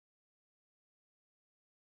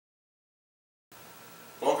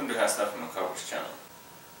Welcome to Howstuffinmycarworks channel.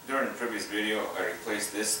 During the previous video I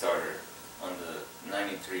replaced this starter on the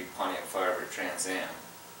 93 Pontiac Firebird Trans Am.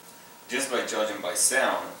 Just by judging by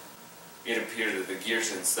sound, it appeared that the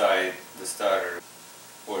gears inside the starter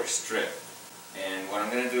were stripped. And what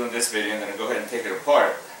I'm going to do in this video, I'm going to go ahead and take it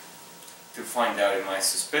apart to find out if my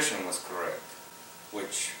suspicion was correct,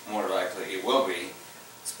 which more likely it will be,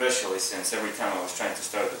 especially since every time I was trying to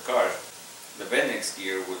start the car, the Bendix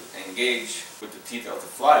gear would engage with the teeth of the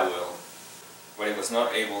flywheel, but it was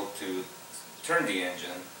not able to turn the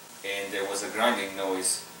engine, and there was a grinding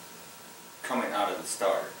noise coming out of the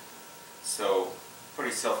starter. So,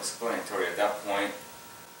 pretty self-explanatory at that point.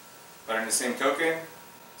 But in the same token,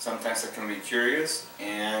 sometimes I can be curious,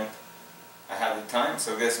 and I have the time,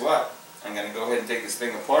 so guess what? I'm going to go ahead and take this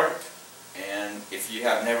thing apart, and if you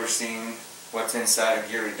have never seen what's inside a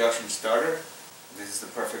gear reduction starter, this is the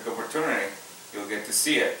perfect opportunity. You'll get to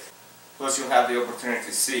see it. Plus you'll have the opportunity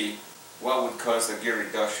to see what would cause a gear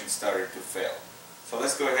reduction starter to fail. So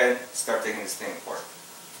let's go ahead and start taking this thing apart.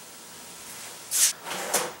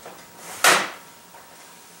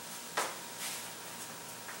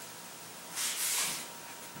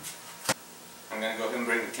 I'm going to go ahead and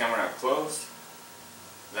bring the camera up close.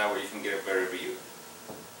 That way you can get a better view.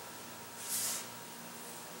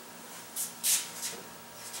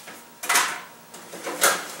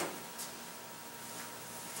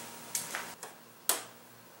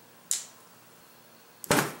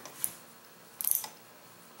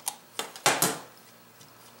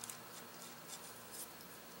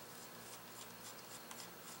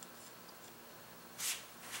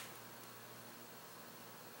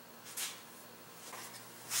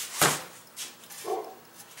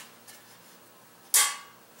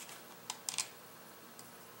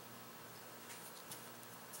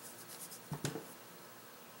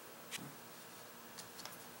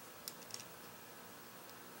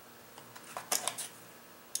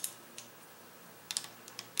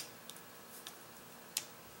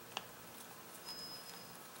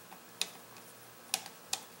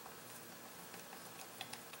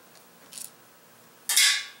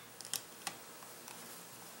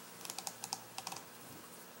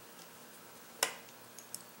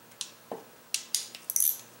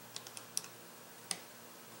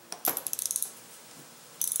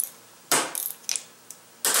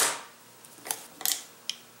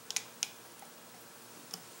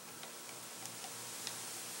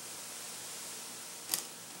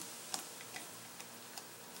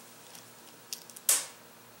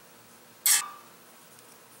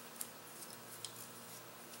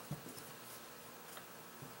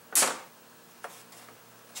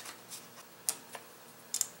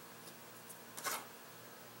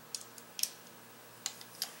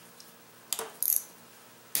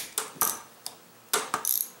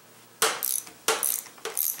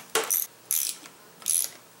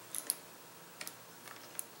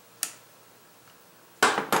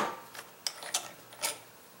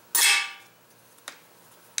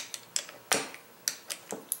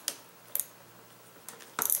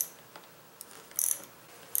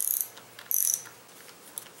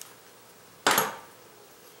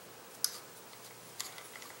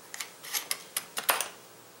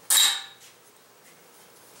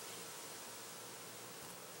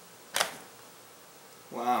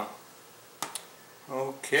 Wow.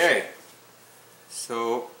 Okay.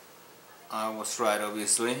 So, I was right,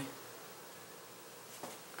 obviously.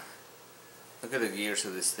 Look at the gears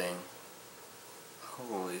of this thing.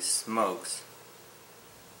 Holy smokes.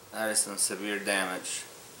 That is some severe damage.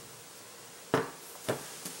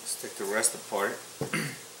 Let's take the rest apart.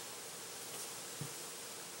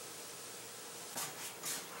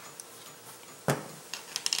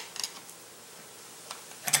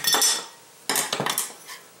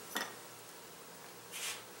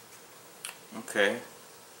 Okay,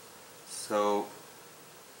 so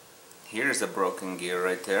here's a broken gear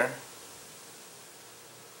right there.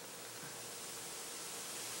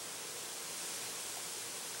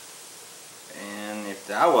 And if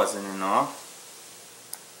that wasn't enough,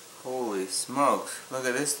 holy smokes, look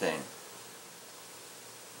at this thing.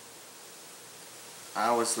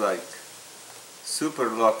 I was like super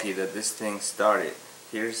lucky that this thing started.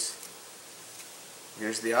 Here's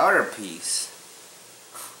the outer piece.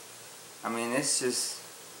 I mean, it's just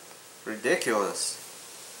ridiculous.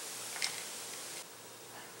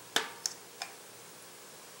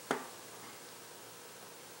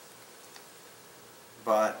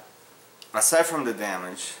 But aside from the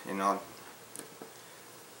damage,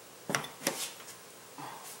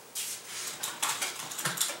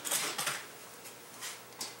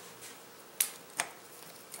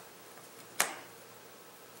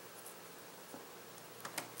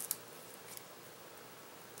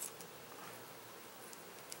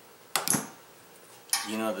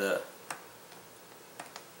 know,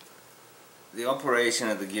 the operation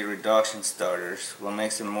of the gear reduction starters, what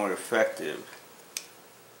makes them more effective,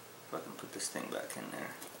 if I can put this thing back in there,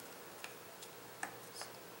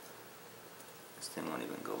 this thing won't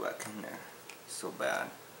even go back in there, so bad.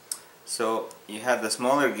 So you have the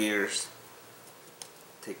smaller gears,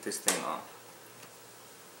 take this thing off,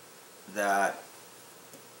 that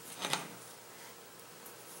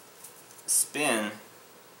spin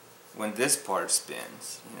when this part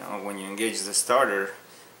spins. You know, when you engage the starter,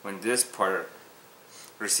 when this part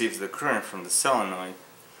receives the current from the solenoid,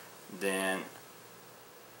 then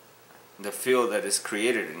the field that is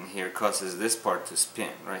created in here causes this part to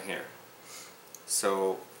spin right here.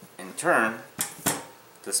 So in turn,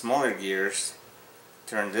 the smaller gears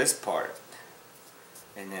turn this part,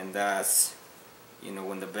 and then that's, you know,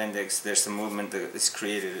 when the Bendix, there's a movement that is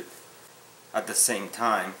created at the same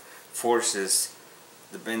time, forces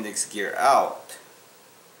the Bendix gear out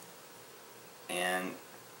and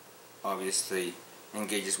obviously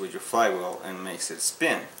engages with your flywheel and makes it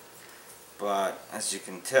spin. But as you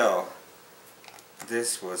can tell,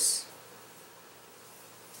 this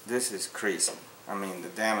is crazy. I mean, the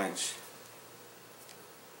damage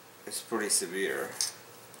is pretty severe.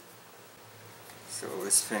 So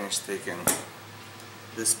let's finish taking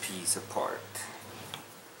this piece apart.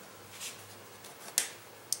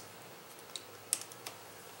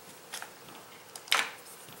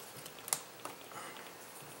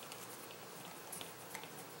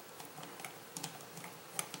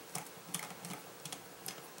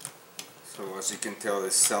 So as you can tell,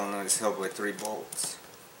 this solenoid is held by 3 bolts.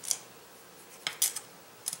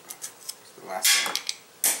 It's the last one.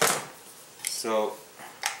 So,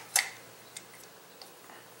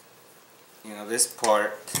 you know, this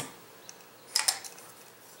part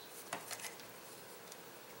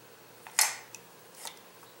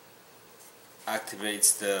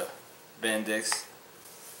activates the Bendix.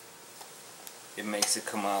 It makes it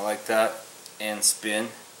come out like that and spin.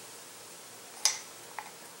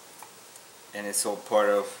 And it's all part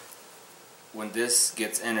of, when this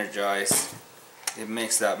gets energized, it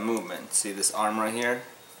makes that movement. See this arm right here?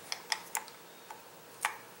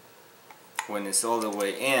 When it's all the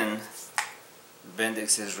way in,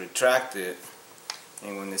 Bendix is retracted,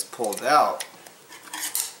 and when it's pulled out,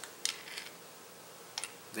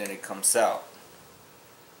 then it comes out.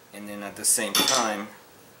 And then at the same time,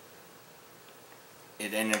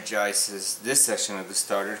 it energizes this section of the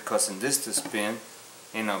starter, causing this to spin,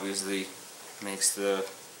 and obviously makes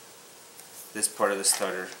this part of the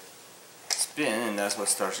starter spin, and that's what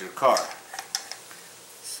starts your car.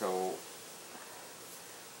 So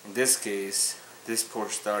in this case, this poor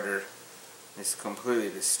starter is completely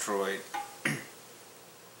destroyed.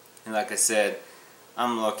 And like I said,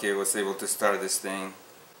 I'm lucky I was able to start this thing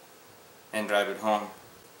and drive it home.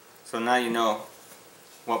 So now you know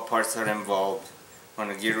what parts are involved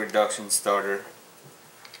on a gear reduction starter.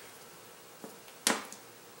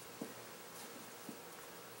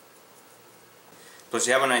 Plus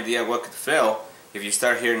you have an idea of what could fail if you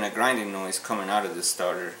start hearing a grinding noise coming out of the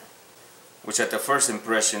starter. Which at the first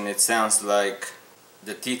impression it sounds like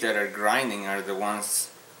the teeth that are grinding are the ones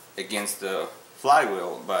against the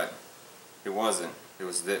flywheel, but it wasn't. It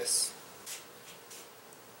was this.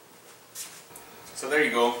 So there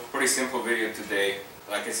you go. Pretty simple video today.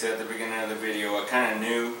 Like I said at the beginning of the video, I kind of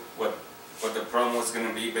knew what the problem was going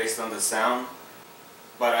to be based on the sound,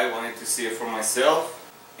 but I wanted to see it for myself.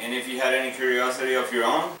 And if you had any curiosity of your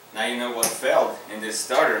own, now you know what failed in this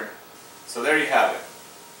starter. So there you have it.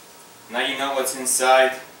 Now you know what's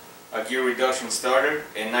inside a gear reduction starter,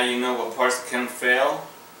 and now you know what parts can fail,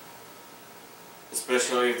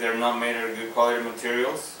 especially if they're not made out of good quality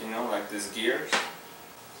materials, you know, like these gears.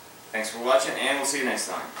 Thanks for watching, and we'll see you next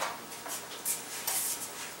time.